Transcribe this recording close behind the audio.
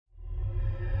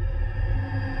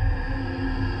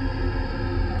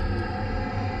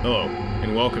Hello,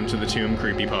 and welcome to the Tomb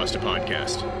Creepypasta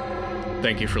Podcast.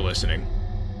 Thank you for listening.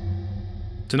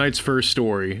 Tonight's first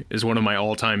story is one of my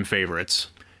all-time favorites.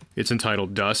 It's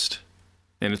entitled Dust,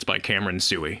 and it's by Cameron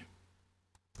Suey.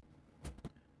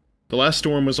 The last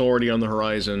storm was already on the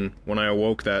horizon when I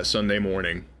awoke that Sunday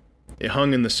morning. It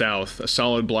hung in the south, a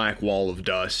solid black wall of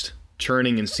dust,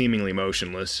 churning and seemingly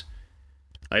motionless.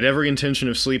 I'd every intention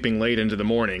of sleeping late into the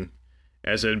morning,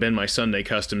 as it had been my Sunday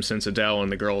custom since Adele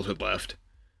and the girls had left.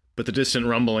 But the distant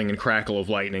rumbling and crackle of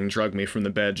lightning drug me from the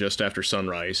bed just after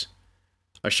sunrise.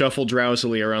 I shuffled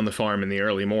drowsily around the farm in the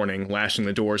early morning, lashing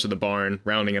the doors of the barn,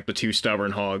 rounding up the two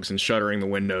stubborn hogs, and shuttering the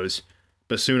windows,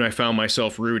 but soon I found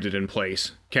myself rooted in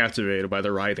place, captivated by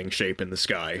the writhing shape in the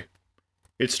sky.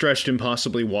 It stretched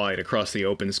impossibly wide across the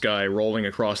open sky, rolling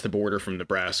across the border from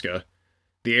Nebraska.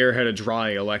 The air had a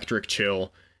dry, electric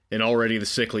chill, and already the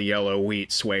sickly yellow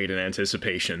wheat swayed in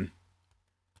anticipation.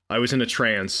 I was in a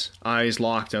trance, eyes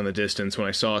locked on the distance, when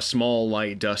I saw a small,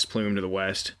 light dust plume to the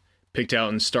west, picked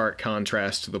out in stark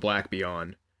contrast to the black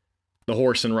beyond. The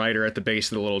horse and rider at the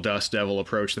base of the little dust devil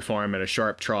approached the farm at a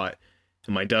sharp trot,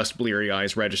 and my dust-bleary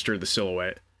eyes registered the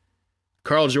silhouette.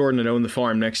 Carl Jordan had owned the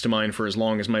farm next to mine for as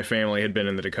long as my family had been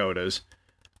in the Dakotas.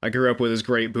 I grew up with his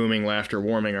great booming laughter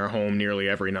warming our home nearly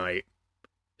every night.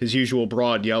 His usual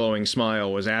broad, yellowing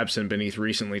smile was absent beneath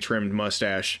recently trimmed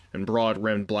mustache and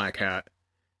broad-rimmed black hat.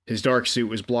 His dark suit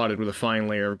was blotted with a fine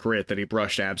layer of grit that he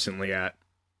brushed absently at.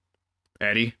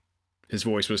 "Eddie?" His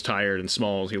voice was tired and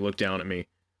small as he looked down at me.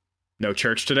 "No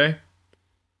church today?"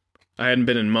 I hadn't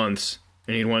been in months,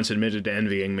 and he'd once admitted to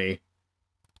envying me.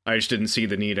 I just didn't see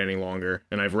the need any longer,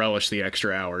 and I've relished the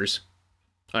extra hours.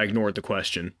 I ignored the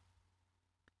question.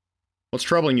 "What's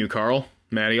troubling you, Carl?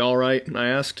 Maddie all right?" I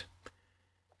asked.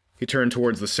 He turned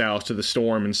towards the south to the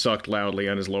storm and sucked loudly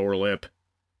on his lower lip.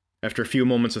 After a few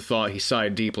moments of thought, he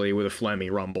sighed deeply with a phlegmy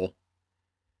rumble.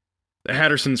 "The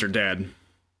Hattersons are dead.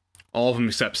 All of them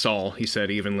except Saul," he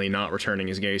said evenly, not returning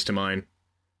his gaze to mine.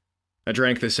 I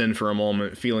drank this in for a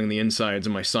moment, feeling the insides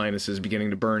of my sinuses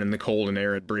beginning to burn in the cold and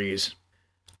arid breeze.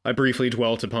 I briefly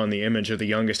dwelt upon the image of the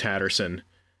youngest Hatterson,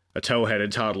 a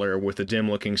tow-headed toddler with the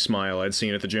dim-looking smile I'd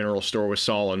seen at the general store with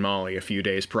Saul and Molly a few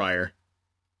days prior.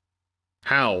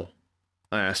 "How?"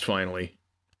 I asked finally.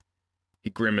 He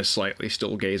grimaced slightly,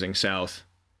 still gazing south.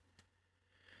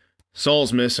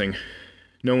 "Saul's missing.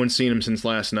 No one's seen him since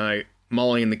last night.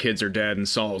 Molly and the kids are dead, and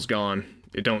Saul's gone.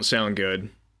 It don't sound good."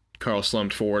 Carl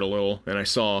slumped forward a little, and I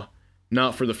saw,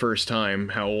 not for the first time,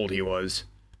 how old he was.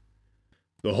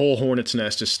 "The whole hornet's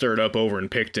nest is stirred up over in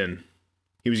Picton.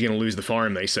 He was going to lose the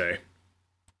farm, they say."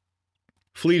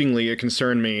 Fleetingly, it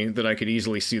concerned me that I could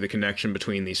easily see the connection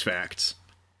between these facts.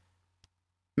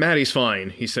 "Maddie's fine,"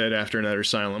 he said after another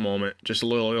silent moment. "Just a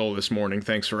little ill this morning,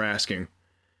 thanks for asking."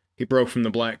 He broke from the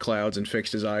black clouds and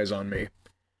fixed his eyes on me.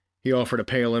 He offered a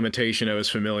pale imitation of his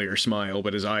familiar smile,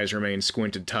 but his eyes remained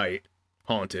squinted tight,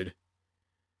 haunted.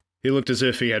 He looked as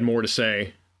if he had more to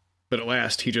say, but at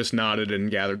last he just nodded and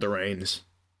gathered the reins.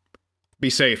 "Be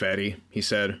safe, Eddie," he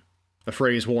said, a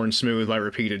phrase worn smooth by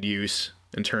repeated use,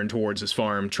 and turned towards his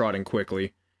farm, trotting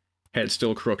quickly, head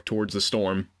still crooked towards the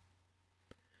storm.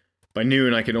 By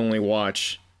noon, I could only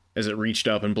watch as it reached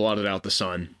up and blotted out the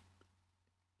sun.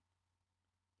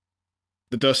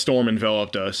 The dust storm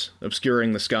enveloped us,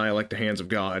 obscuring the sky like the hands of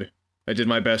God. I did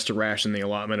my best to ration the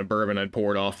allotment of bourbon I'd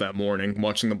poured off that morning,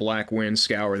 watching the black wind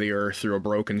scour the earth through a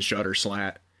broken shutter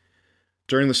slat.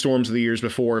 During the storms of the years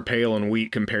before, pale and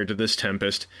weak compared to this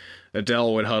tempest,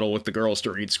 Adele would huddle with the girls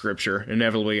to read scripture,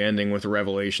 inevitably ending with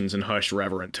revelations in hushed,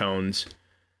 reverent tones.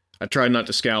 I tried not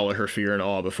to scowl at her fear and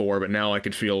awe before, but now I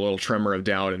could feel a little tremor of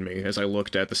doubt in me as I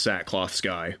looked at the sackcloth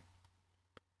sky.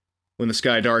 When the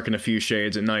sky darkened a few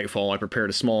shades at nightfall, I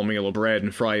prepared a small meal of bread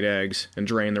and fried eggs, and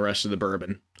drained the rest of the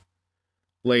bourbon.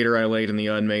 Later, I laid in the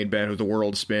unmade bed with the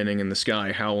world spinning and the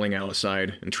sky howling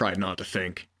outside, and tried not to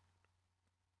think.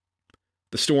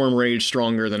 The storm raged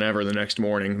stronger than ever the next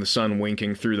morning, the sun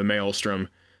winking through the maelstrom,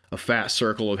 a fat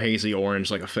circle of hazy orange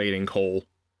like a fading coal.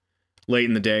 Late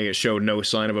in the day, it showed no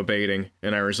sign of abating,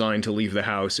 and I resigned to leave the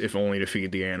house if only to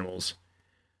feed the animals.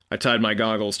 I tied my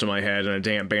goggles to my head and a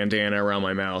damp bandana around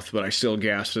my mouth, but I still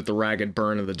gasped at the ragged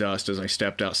burn of the dust as I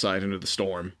stepped outside into the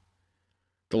storm.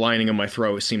 The lining of my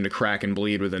throat seemed to crack and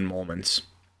bleed within moments.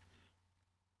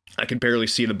 I could barely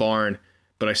see the barn,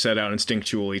 but I set out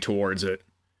instinctually towards it.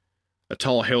 A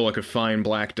tall hillock of fine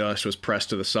black dust was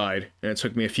pressed to the side, and it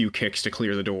took me a few kicks to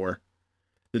clear the door.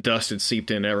 The dust had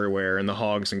seeped in everywhere, and the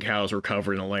hogs and cows were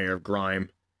covered in a layer of grime.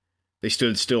 They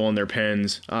stood still in their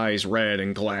pens, eyes red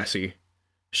and glassy,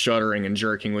 shuddering and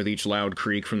jerking with each loud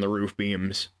creak from the roof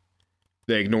beams.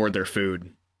 They ignored their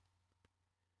food.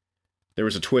 There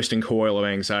was a twisting coil of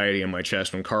anxiety in my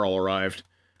chest when Carl arrived,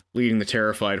 leading the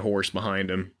terrified horse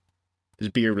behind him. His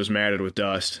beard was matted with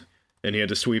dust, and he had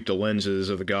to sweep the lenses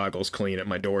of the goggles clean at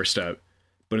my doorstep,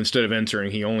 but instead of entering,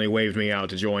 he only waved me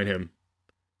out to join him.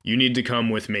 "You need to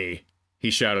come with me," he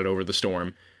shouted over the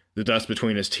storm. The dust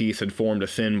between his teeth had formed a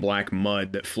thin black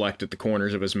mud that flecked at the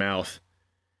corners of his mouth.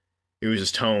 It was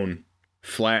his tone,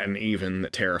 flat and even,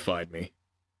 that terrified me.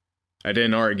 I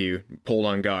didn't argue, pulled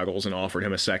on goggles, and offered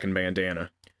him a second bandana.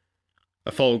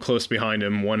 I followed close behind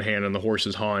him, one hand on the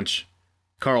horse's haunch.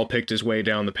 Carl picked his way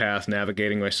down the path,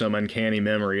 navigating by some uncanny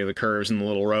memory of the curves in the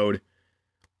little road.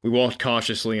 We walked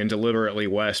cautiously and deliberately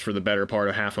west for the better part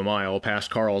of half a mile,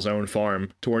 past Carl's own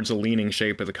farm, towards the leaning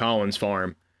shape of the Collins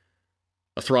farm.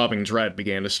 A throbbing dread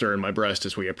began to stir in my breast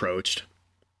as we approached.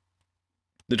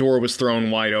 The door was thrown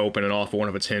wide open and off one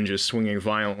of its hinges, swinging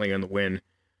violently in the wind.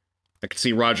 I could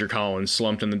see Roger Collins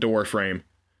slumped in the doorframe,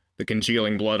 the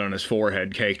congealing blood on his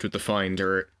forehead caked with the fine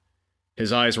dirt.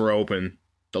 His eyes were open.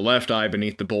 The left eye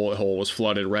beneath the bullet hole was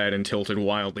flooded red and tilted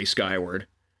wildly skyward.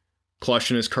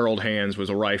 Clutched in his curled hands was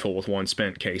a rifle with one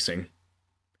spent casing.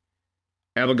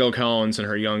 Abigail Collins and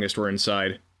her youngest were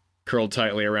inside, curled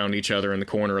tightly around each other in the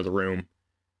corner of the room.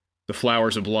 The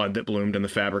flowers of blood that bloomed in the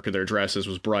fabric of their dresses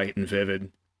was bright and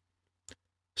vivid.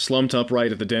 Slumped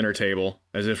upright at the dinner table,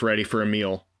 as if ready for a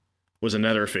meal, was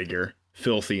another figure,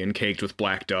 filthy and caked with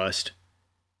black dust.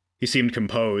 He seemed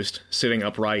composed, sitting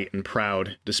upright and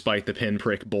proud despite the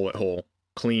pinprick bullet hole,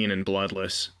 clean and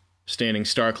bloodless, standing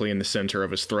starkly in the center of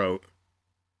his throat.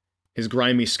 His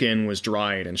grimy skin was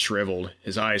dried and shriveled,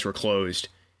 his eyes were closed,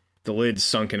 the lids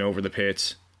sunken over the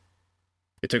pits.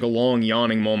 It took a long,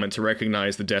 yawning moment to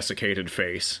recognize the desiccated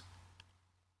face.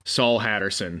 Saul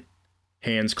Hatterson,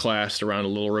 hands clasped around a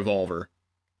little revolver,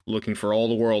 looking for all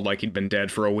the world like he'd been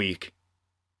dead for a week.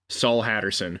 Saul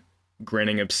Hatterson,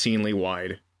 grinning obscenely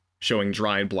wide, showing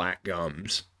dried black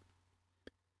gums.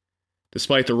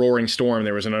 Despite the roaring storm,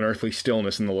 there was an unearthly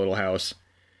stillness in the little house,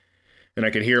 and I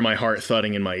could hear my heart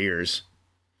thudding in my ears.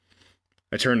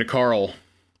 I turned to Carl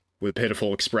with a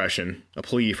pitiful expression, a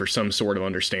plea for some sort of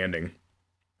understanding.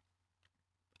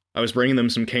 "I was bringing them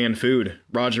some canned food.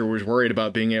 Roger was worried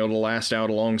about being able to last out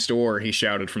a long store," he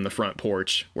shouted from the front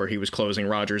porch, where he was closing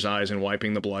Roger's eyes and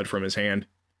wiping the blood from his hand.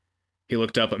 He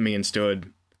looked up at me and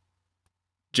stood.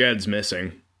 "Jed's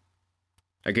missing."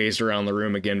 I gazed around the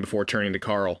room again before turning to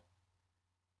Carl.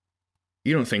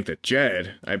 "You don't think that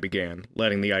Jed," I began,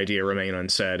 letting the idea remain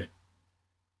unsaid.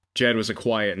 Jed was a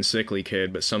quiet and sickly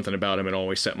kid, but something about him had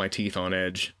always set my teeth on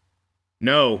edge.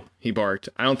 "No," he barked.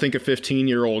 "I don't think a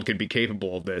 15-year-old could be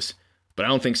capable of this. But I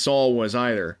don't think Saul was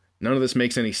either. None of this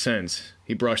makes any sense."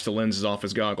 He brushed the lenses off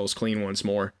his goggles clean once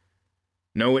more.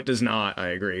 "No, it does not," I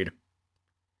agreed.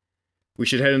 "We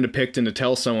should head into Picton to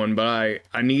tell someone, but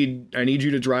I need you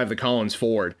to drive the Collins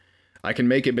forward. I can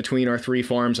make it between our 3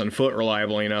 farms on foot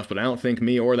reliably enough, but I don't think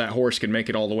me or that horse could make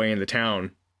it all the way into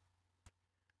town."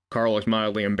 Carl looked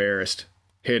mildly embarrassed,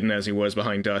 hidden as he was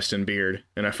behind dust and beard,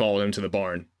 and I followed him to the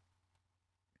barn.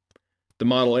 The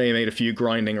Model A made a few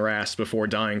grinding rasps before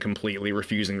dying completely,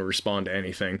 refusing to respond to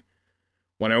anything.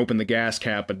 When I opened the gas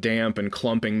cap, a damp and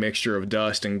clumping mixture of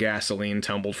dust and gasoline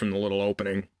tumbled from the little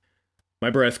opening.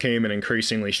 My breath came in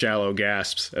increasingly shallow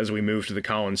gasps as we moved to the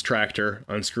Collins tractor,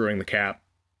 unscrewing the cap.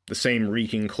 The same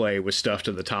reeking clay was stuffed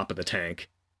to the top of the tank.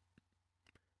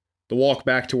 The walk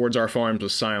back towards our farms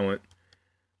was silent,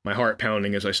 my heart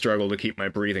pounding as I struggled to keep my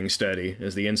breathing steady,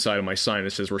 as the inside of my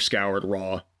sinuses were scoured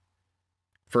raw.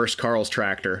 First Carl's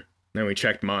tractor, then we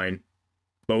checked mine.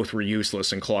 Both were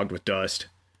useless and clogged with dust.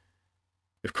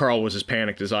 If Carl was as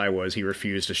panicked as I was, he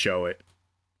refused to show it.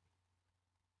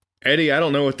 "Eddie, I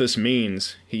don't know what this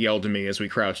means," he yelled to me as we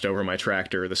crouched over my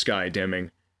tractor, the sky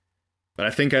dimming. "But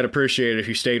I think I'd appreciate it if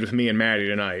you stayed with me and Maddie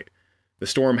tonight. The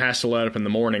storm has to let up in the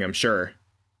morning, I'm sure."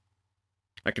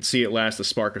 I could see at last the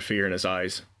spark of fear in his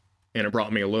eyes, and it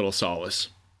brought me a little solace.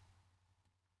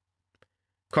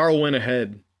 Carl went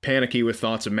ahead, panicky with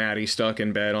thoughts of Maddie stuck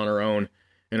in bed on her own,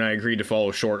 and I agreed to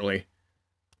follow shortly.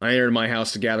 I entered my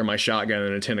house to gather my shotgun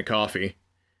and a tin of coffee.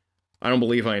 I don't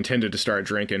believe I intended to start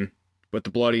drinking, but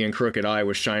the bloody and crooked eye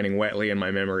was shining wetly in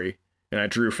my memory, and I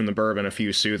drew from the bourbon a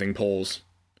few soothing pulls.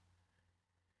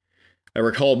 I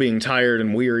recall being tired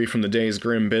and weary from the day's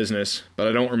grim business, but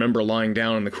I don't remember lying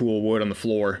down in the cool wood on the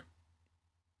floor.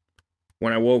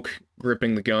 When I woke,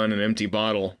 gripping the gun and empty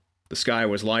bottle, the sky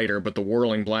was lighter, but the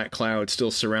whirling black clouds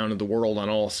still surrounded the world on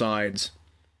all sides.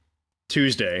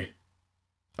 Tuesday,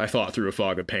 I thought through a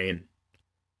fog of pain.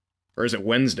 Or is it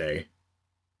Wednesday?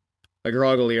 I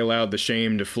groggily allowed the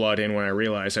shame to flood in when I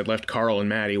realized I'd left Carl and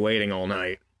Maddie waiting all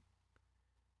night.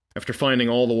 After finding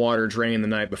all the water drained the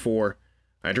night before,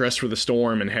 I dressed for the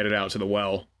storm and headed out to the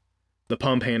well. The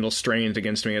pump handle strained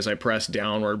against me as I pressed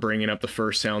downward, bringing up the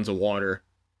first sounds of water.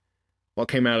 What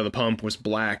came out of the pump was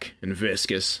black and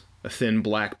viscous, a thin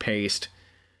black paste.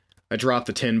 I dropped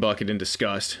the tin bucket in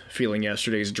disgust, feeling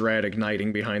yesterday's dread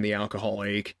igniting behind the alcohol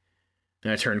ache,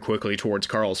 and I turned quickly towards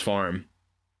Carl's farm.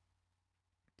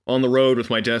 On the road, with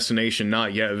my destination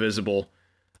not yet visible,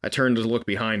 I turned to look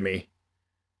behind me.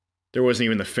 There wasn't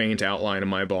even the faint outline of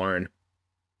my barn.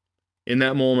 In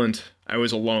that moment, I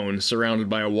was alone, surrounded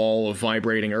by a wall of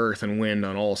vibrating earth and wind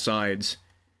on all sides.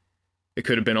 It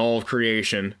could have been all of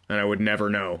creation, and I would never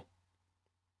know.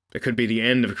 It could be the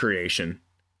end of creation,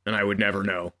 and I would never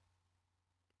know.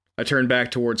 I turned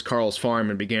back towards Carl's farm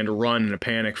and began to run in a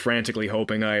panic, frantically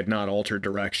hoping I had not altered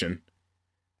direction.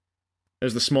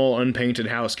 As the small unpainted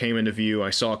house came into view, I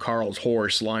saw Carl's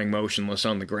horse lying motionless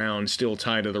on the ground, still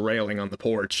tied to the railing on the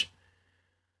porch.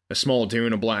 A small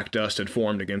dune of black dust had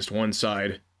formed against one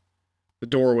side. The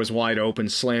door was wide open,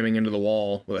 slamming into the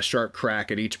wall, with a sharp crack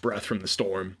at each breath from the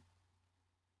storm.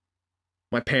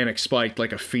 My panic spiked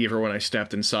like a fever when I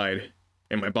stepped inside,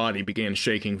 and my body began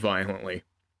shaking violently.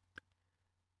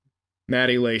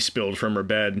 Maddie lay spilled from her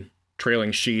bed,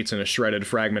 trailing sheets and a shredded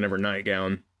fragment of her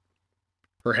nightgown.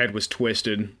 Her head was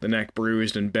twisted, the neck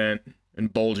bruised and bent,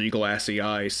 and bulgy, glassy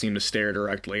eyes seemed to stare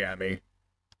directly at me.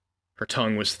 Her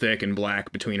tongue was thick and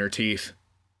black between her teeth.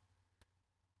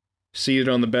 Seated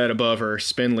on the bed above her,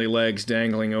 spindly legs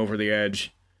dangling over the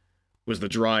edge, was the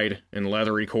dried and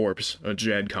leathery corpse of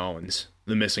Jed Collins,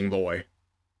 the missing boy.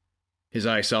 His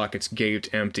eye sockets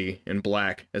gaped empty and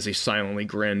black as he silently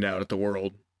grinned out at the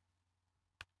world.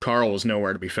 Carl was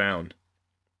nowhere to be found.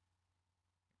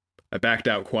 I backed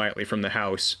out quietly from the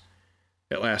house,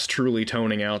 at last truly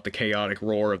toning out the chaotic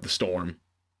roar of the storm.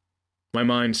 My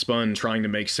mind spun trying to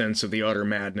make sense of the utter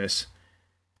madness,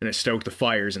 and it stoked the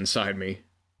fires inside me,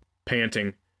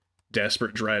 panting,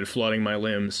 desperate dread flooding my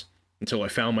limbs, until I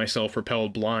found myself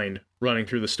propelled blind, running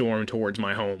through the storm towards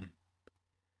my home.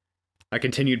 I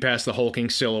continued past the hulking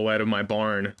silhouette of my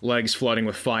barn, legs flooding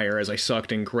with fire as I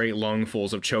sucked in great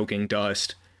lungfuls of choking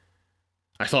dust.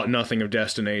 I thought nothing of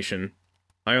destination.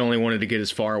 I only wanted to get as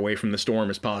far away from the storm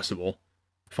as possible,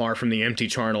 far from the empty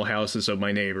charnel houses of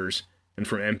my neighbors, and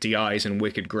from empty eyes and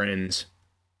wicked grins.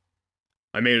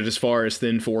 I made it as far as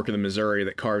Thin Fork of the Missouri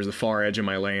that carves the far edge of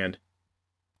my land.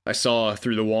 I saw,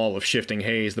 through the wall of shifting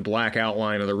haze, the black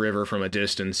outline of the river from a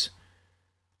distance.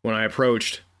 When I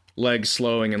approached, legs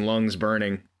slowing and lungs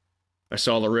burning, I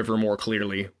saw the river more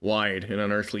clearly, wide and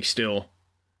unearthly still.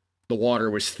 The water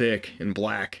was thick and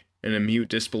black, and in mute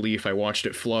disbelief I watched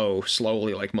it flow,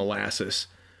 slowly like molasses,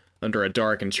 under a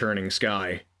dark and churning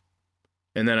sky.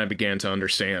 And then I began to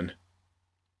understand.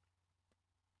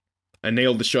 I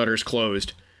nailed the shutters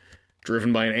closed,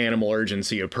 driven by an animal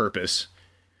urgency of purpose.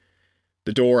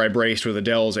 The door I braced with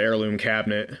Adele's heirloom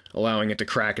cabinet, allowing it to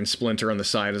crack and splinter on the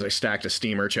side as I stacked a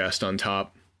steamer chest on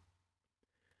top.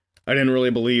 I didn't really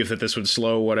believe that this would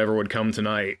slow whatever would come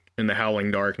tonight in the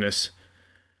howling darkness,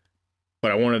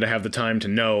 but I wanted to have the time to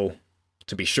know,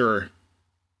 to be sure.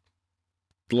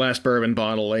 The last bourbon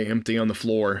bottle lay empty on the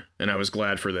floor, and I was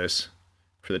glad for this,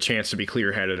 for the chance to be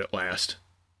clear-headed at last.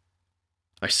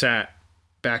 I sat,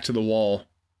 back to the wall,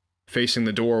 facing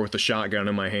the door with the shotgun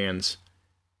in my hands,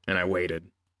 and I waited.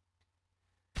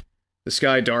 The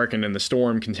sky darkened and the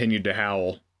storm continued to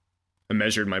howl. I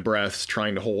measured my breaths,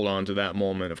 trying to hold on to that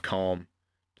moment of calm,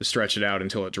 to stretch it out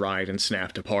until it dried and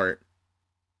snapped apart.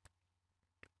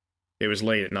 It was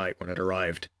late at night when it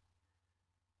arrived.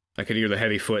 I could hear the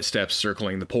heavy footsteps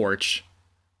circling the porch,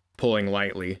 pulling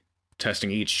lightly,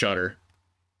 testing each shutter.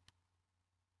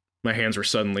 My hands were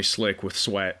suddenly slick with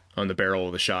sweat on the barrel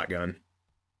of the shotgun.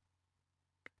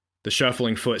 The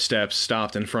shuffling footsteps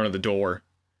stopped in front of the door,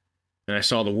 and I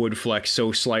saw the wood flex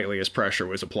so slightly as pressure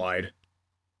was applied.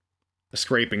 A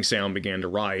scraping sound began to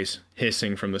rise,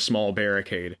 hissing from the small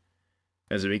barricade,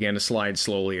 as it began to slide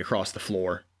slowly across the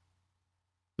floor.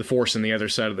 The force on the other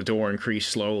side of the door increased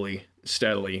slowly,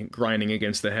 steadily, grinding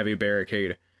against the heavy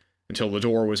barricade, until the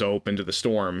door was open to the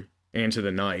storm, and to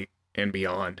the night, and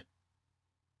beyond.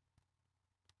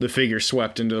 The figure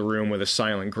swept into the room with a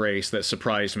silent grace that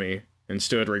surprised me, and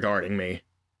stood regarding me.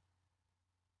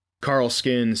 Carl's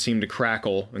skin seemed to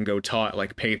crackle and go taut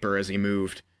like paper as he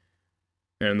moved,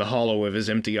 and in the hollow of his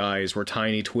empty eyes were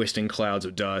tiny twisting clouds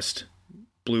of dust,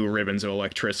 blue ribbons of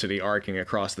electricity arcing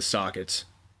across the sockets.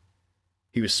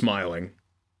 He was smiling,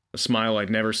 a smile I'd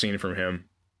never seen from him,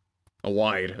 a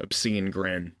wide, obscene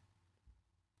grin.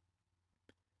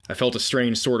 I felt a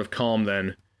strange sort of calm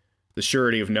then, the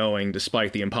surety of knowing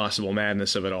despite the impossible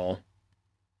madness of it all.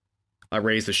 I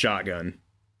raised the shotgun.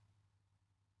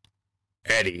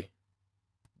 "Eddie,"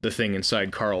 the thing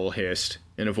inside Carl hissed,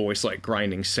 in a voice like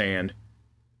grinding sand.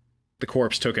 The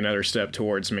corpse took another step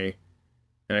towards me,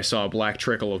 and I saw a black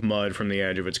trickle of mud from the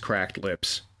edge of its cracked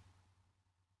lips.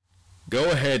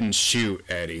 Go ahead and shoot,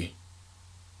 Eddie.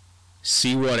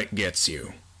 See what it gets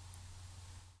you.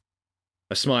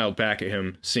 I smiled back at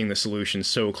him, seeing the solution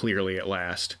so clearly at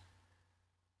last.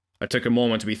 I took a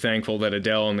moment to be thankful that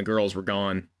Adele and the girls were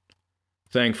gone.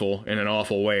 Thankful, in an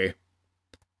awful way,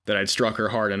 that I'd struck her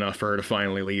hard enough for her to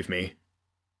finally leave me.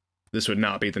 This would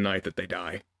not be the night that they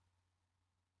die.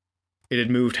 It had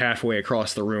moved halfway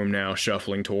across the room now,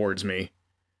 shuffling towards me.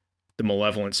 The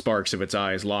malevolent sparks of its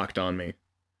eyes locked on me.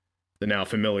 The now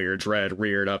familiar dread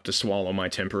reared up to swallow my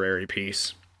temporary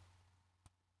peace.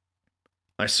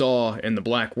 I saw, in the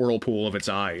black whirlpool of its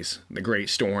eyes, the great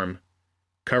storm,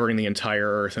 covering the entire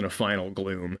earth in a final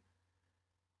gloom.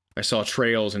 I saw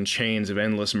trails and chains of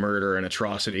endless murder and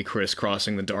atrocity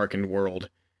crisscrossing the darkened world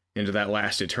into that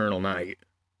last eternal night.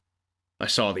 I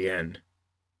saw the end.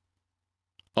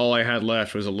 All I had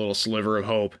left was a little sliver of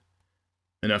hope,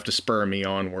 enough to spur me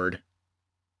onward.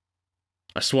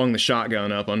 I swung the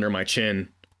shotgun up under my chin,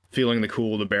 feeling the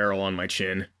cool of the barrel on my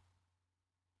chin.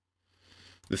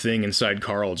 The thing inside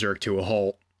Carl jerked to a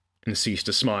halt and ceased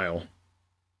to smile,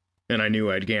 and I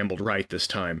knew I'd gambled right this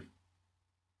time.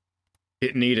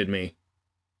 It needed me,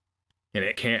 and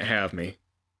it can't have me.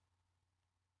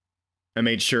 I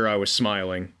made sure I was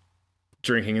smiling,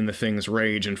 drinking in the thing's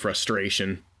rage and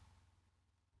frustration.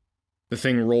 The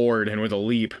thing roared and with a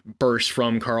leap burst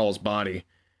from Carl's body,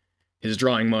 his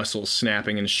drawing muscles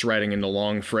snapping and shredding into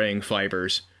long fraying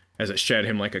fibers as it shed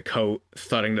him like a coat,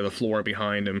 thudding to the floor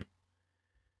behind him.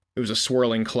 It was a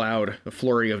swirling cloud, a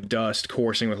flurry of dust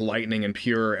coursing with lightning and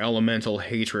pure elemental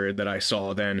hatred that I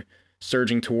saw then,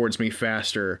 surging towards me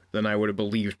faster than I would have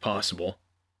believed possible.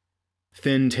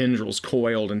 Thin tendrils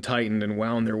coiled and tightened and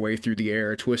wound their way through the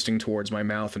air, twisting towards my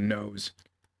mouth and nose.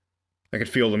 I could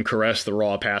feel them caress the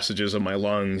raw passages of my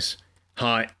lungs,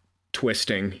 hot,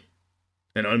 twisting,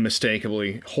 and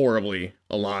unmistakably, horribly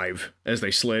alive as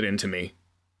they slid into me.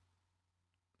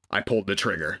 I pulled the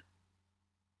trigger.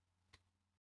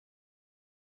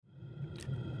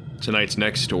 Tonight's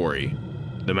next story,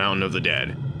 The Mountain of the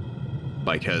Dead,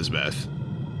 by Kesbeth,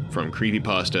 from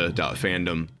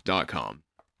creepypasta.fandom.com.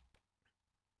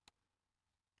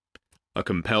 A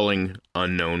compelling,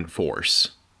 unknown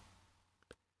force.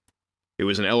 It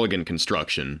was an elegant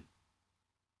construction,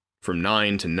 from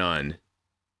 9 to none,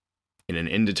 in an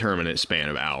indeterminate span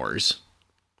of hours.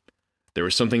 There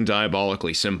was something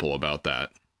diabolically simple about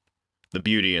that. The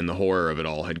beauty and the horror of it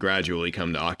all had gradually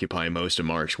come to occupy most of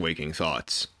Mark's waking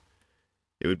thoughts.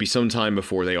 It would be some time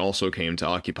before they also came to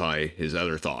occupy his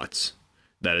other thoughts,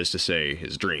 that is to say,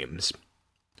 his dreams.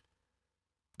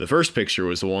 The first picture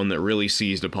was the one that really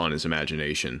seized upon his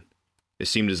imagination. It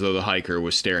seemed as though the hiker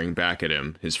was staring back at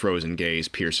him, his frozen gaze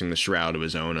piercing the shroud of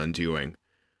his own undoing,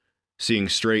 seeing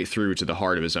straight through to the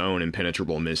heart of his own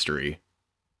impenetrable mystery.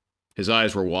 His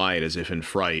eyes were wide as if in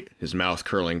fright, his mouth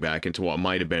curling back into what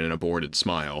might have been an aborted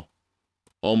smile.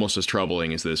 Almost as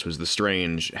troubling as this was the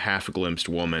strange, half-glimpsed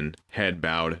woman, head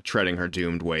bowed, treading her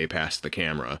doomed way past the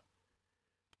camera.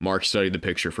 Mark studied the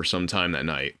picture for some time that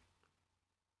night.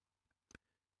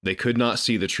 They could not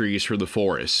see the trees for the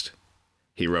forest,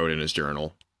 he wrote in his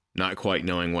journal, not quite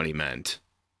knowing what he meant.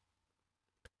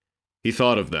 He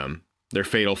thought of them, their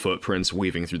fatal footprints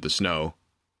weaving through the snow.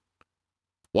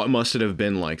 What must it have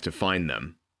been like to find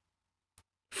them?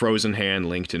 Frozen hand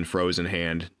linked in frozen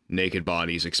hand, naked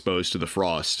bodies exposed to the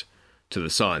frost, to the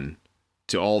sun,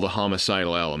 to all the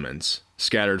homicidal elements,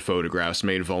 scattered photographs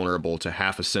made vulnerable to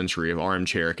half a century of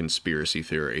armchair conspiracy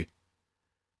theory.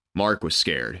 Mark was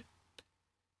scared.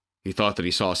 He thought that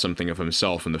he saw something of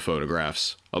himself in the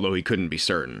photographs, although he couldn't be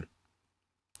certain.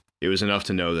 It was enough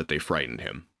to know that they frightened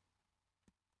him.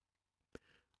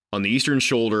 On the eastern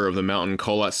shoulder of the mountain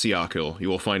Kholat-Syakhl, you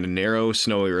will find a narrow,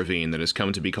 snowy ravine that has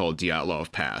come to be called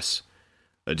Dyatlov Pass,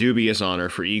 a dubious honor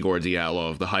for Igor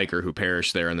Dyatlov, the hiker who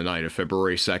perished there in the night of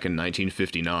February 2nd,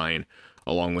 1959,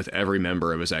 along with every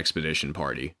member of his expedition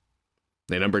party.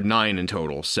 They numbered 9 in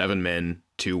total, 7 men,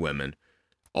 2 women.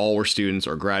 All were students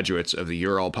or graduates of the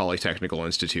Ural Polytechnical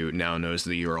Institute, now known as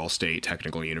the Ural State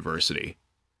Technical University.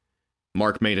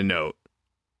 Mark made a note.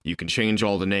 You can change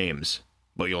all the names,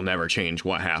 but you'll never change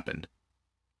what happened.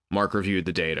 Mark reviewed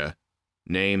the data.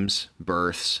 Names,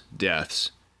 births,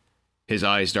 deaths. His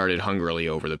eyes darted hungrily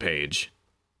over the page.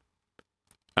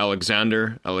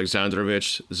 Alexander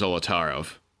Alexandrovich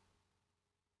Zolotarov.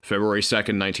 February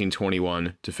 2nd,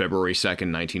 1921 to February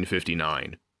 2nd,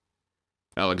 1959.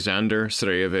 Alexander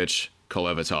Sereyevich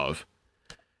Kolevatov.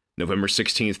 November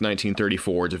 16th,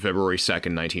 1934 to February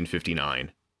 2nd,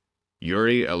 1959.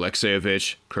 Yuri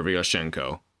Alexeyevich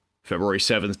Krivoshchenko, February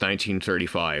 7,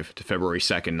 1935 to February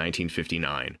 2,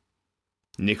 1959.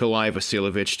 Nikolai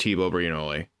Vasilyevich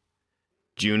Thibeaux-Brignolles,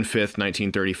 June 5,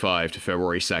 1935 to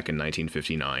February 2,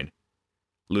 1959.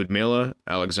 Ludmila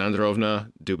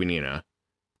Alexandrovna Dubinina,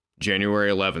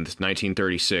 January 11,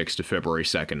 1936 to February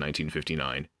 2,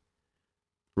 1959.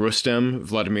 Rustem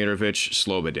Vladimirovich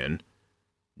Slobodin,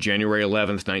 January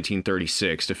 11,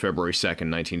 1936 to February 2,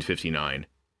 1959.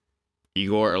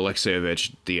 Igor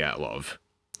Alexeyevich Dyatlov,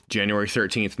 January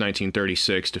 13,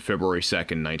 1936 to February 2,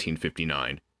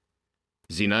 1959.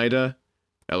 Zinaida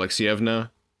Alexeyevna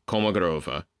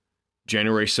Kolmogorova,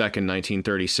 January 2,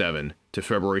 1937 to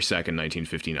February 2,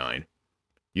 1959.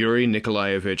 Yuri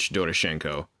Nikolaevich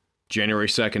Doroshenko, January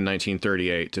 2,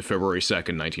 1938 to February 2,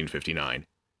 1959.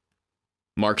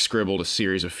 Mark scribbled a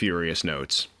series of furious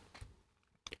notes.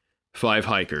 5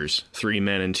 hikers, 3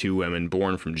 men and 2 women,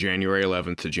 born from January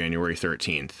 11th to January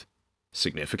 13th.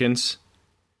 Significance?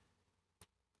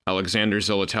 Alexander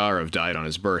Zolotarov died on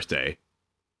his birthday.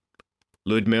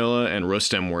 Ludmila and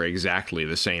Rustem were exactly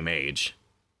the same age.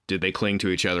 Did they cling to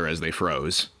each other as they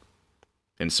froze?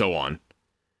 And so on.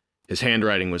 His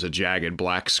handwriting was a jagged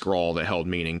black scrawl that held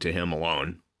meaning to him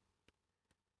alone.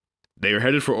 They were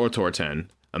headed for Otorten,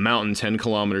 a mountain 10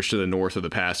 kilometers to the north of the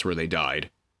pass where they died.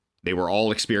 They were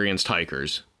all experienced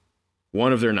hikers.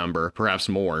 One of their number, perhaps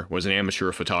more, was an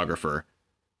amateur photographer.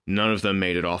 None of them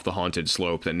made it off the haunted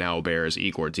slope that now bears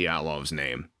Igor Dyatlov's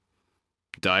name.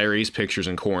 Diaries, pictures,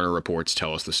 and coroner reports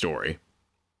tell us the story.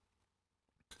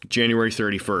 January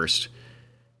 31st.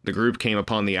 The group came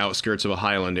upon the outskirts of a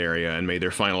highland area and made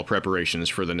their final preparations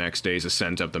for the next day's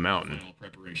ascent up the mountain.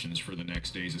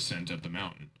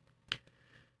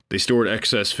 They stored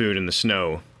excess food in the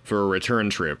snow for a return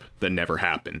trip that never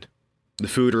happened. The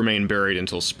food remained buried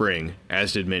until spring,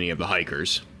 as did many of the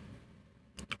hikers.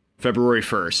 February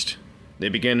 1st. They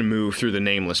began to move through the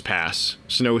nameless pass.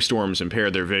 Snowstorms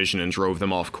impaired their vision and drove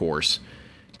them off course.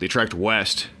 They trekked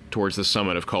west towards the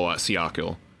summit of Kholat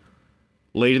Syakhl.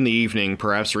 Late in the evening,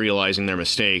 perhaps realizing their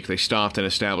mistake, they stopped and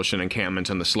established an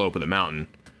encampment on the slope of the mountain.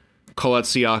 Kholat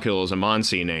Syakhl is a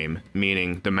Mansi name,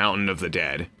 meaning the Mountain of the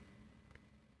Dead.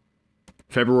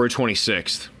 February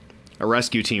 26th. A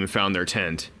rescue team found their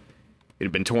tent. It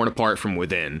had been torn apart from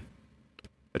within.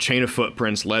 A chain of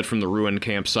footprints led from the ruined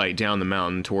campsite down the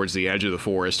mountain towards the edge of the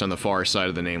forest on the far side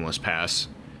of the nameless pass.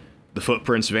 The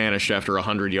footprints vanished after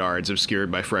 100 yards,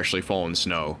 obscured by freshly fallen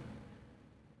snow.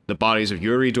 The bodies of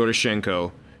Yuri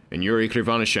Doroshenko and Yuri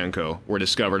Krivoshchenko were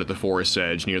discovered at the forest's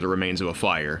edge near the remains of a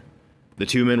fire. The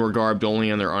 2 men were garbed only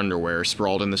in their underwear,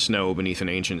 sprawled in the snow beneath an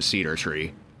ancient cedar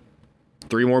tree.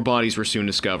 3 more bodies were soon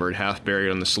discovered, half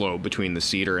buried on the slope between the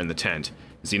cedar and the tent: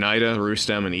 Zinaida,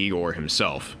 Rustem, and Igor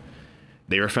himself.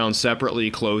 They were found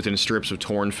separately, clothed in strips of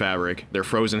torn fabric, their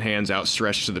frozen hands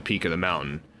outstretched to the peak of the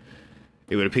mountain.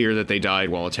 It would appear that they died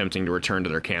while attempting to return to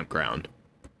their campground.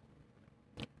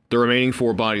 The remaining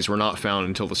 4 bodies were not found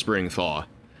until the spring thaw.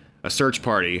 A search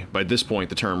party, by this point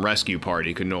the term rescue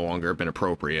party could no longer have been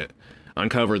appropriate,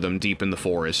 uncovered them deep in the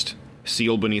forest,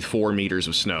 sealed beneath 4 meters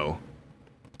of snow.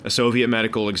 A Soviet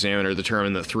medical examiner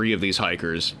determined that 3 of these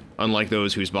hikers, unlike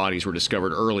those whose bodies were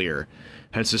discovered earlier,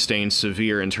 had sustained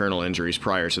severe internal injuries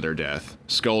prior to their death: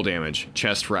 skull damage,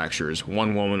 chest fractures.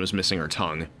 1 woman was missing her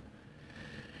tongue.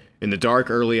 In the dark,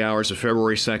 early hours of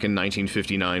February 2,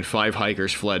 1959, 5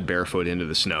 hikers fled barefoot into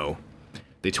the snow.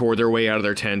 They tore their way out of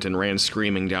their tent and ran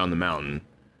screaming down the mountain.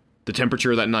 The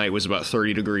temperature that night was about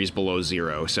 30 degrees below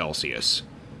 0 Celsius.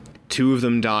 2 of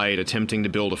them died attempting to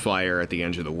build a fire at the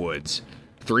edge of the woods.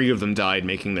 3 of them died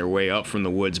making their way up from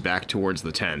the woods back towards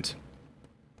the tent.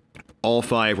 All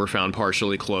 5 were found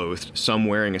partially clothed, some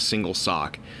wearing a single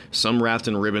sock, some wrapped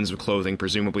in ribbons of clothing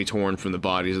presumably torn from the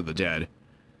bodies of the dead.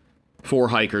 4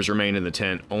 hikers remained in the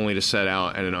tent, only to set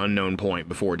out at an unknown point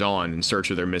before dawn in search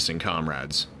of their missing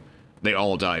comrades. They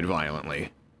all died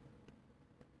violently.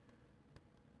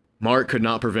 Mark could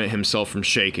not prevent himself from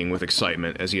shaking with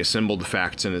excitement as he assembled the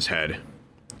facts in his head.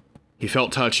 He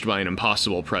felt touched by an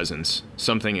impossible presence,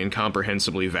 something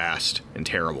incomprehensibly vast and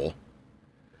terrible.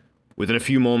 Within a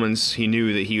few moments, he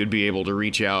knew that he would be able to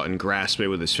reach out and grasp it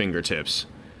with his fingertips,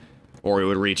 or it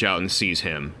would reach out and seize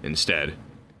him instead.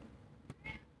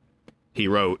 He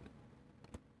wrote,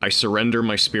 "I surrender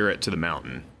my spirit to the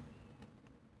mountain."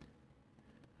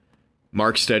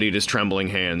 Mark steadied his trembling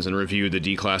hands and reviewed the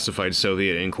declassified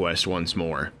Soviet inquest once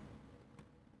more.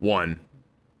 1.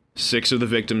 6 of the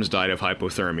victims died of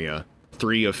hypothermia,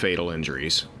 3 of fatal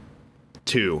injuries.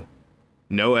 2.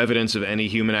 No evidence of any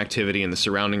human activity in the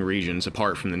surrounding regions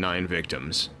apart from the 9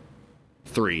 victims.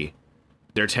 3.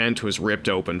 Their tent was ripped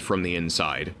open from the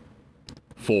inside.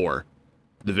 4.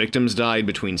 The victims died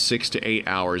between 6 to 8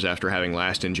 hours after having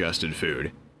last ingested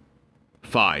food.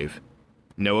 5.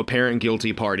 No apparent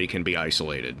guilty party can be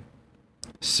isolated.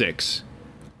 6.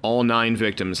 All 9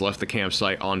 victims left the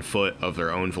campsite on foot of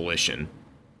their own volition.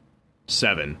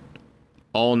 7.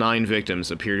 All 9 victims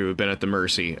appear to have been at the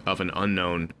mercy of an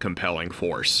unknown, compelling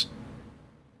force.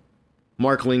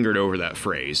 Mark lingered over that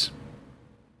phrase.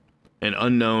 An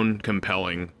unknown,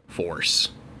 compelling force.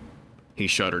 He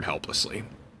shuddered helplessly.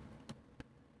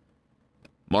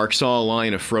 Mark saw a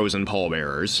line of frozen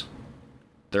pallbearers.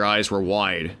 Their eyes were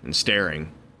wide and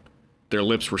staring. Their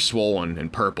lips were swollen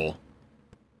and purple.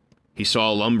 He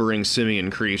saw a lumbering simian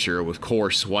creature with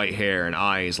coarse white hair and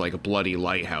eyes like bloody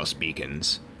lighthouse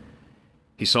beacons.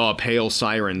 He saw a pale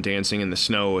siren dancing in the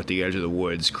snow at the edge of the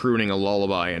woods, crooning a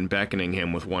lullaby and beckoning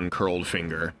him with one curled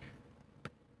finger.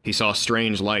 He saw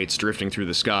strange lights drifting through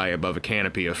the sky above a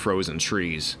canopy of frozen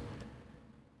trees.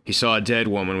 He saw a dead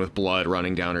woman with blood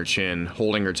running down her chin,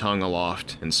 holding her tongue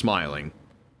aloft and smiling.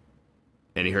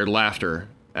 And he heard laughter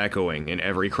echoing in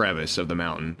every crevice of the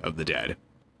mountain of the dead.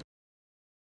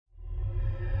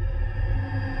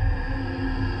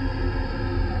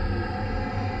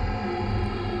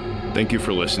 Thank you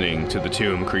for listening to the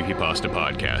Tomb Creepypasta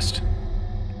podcast.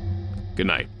 Good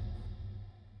night.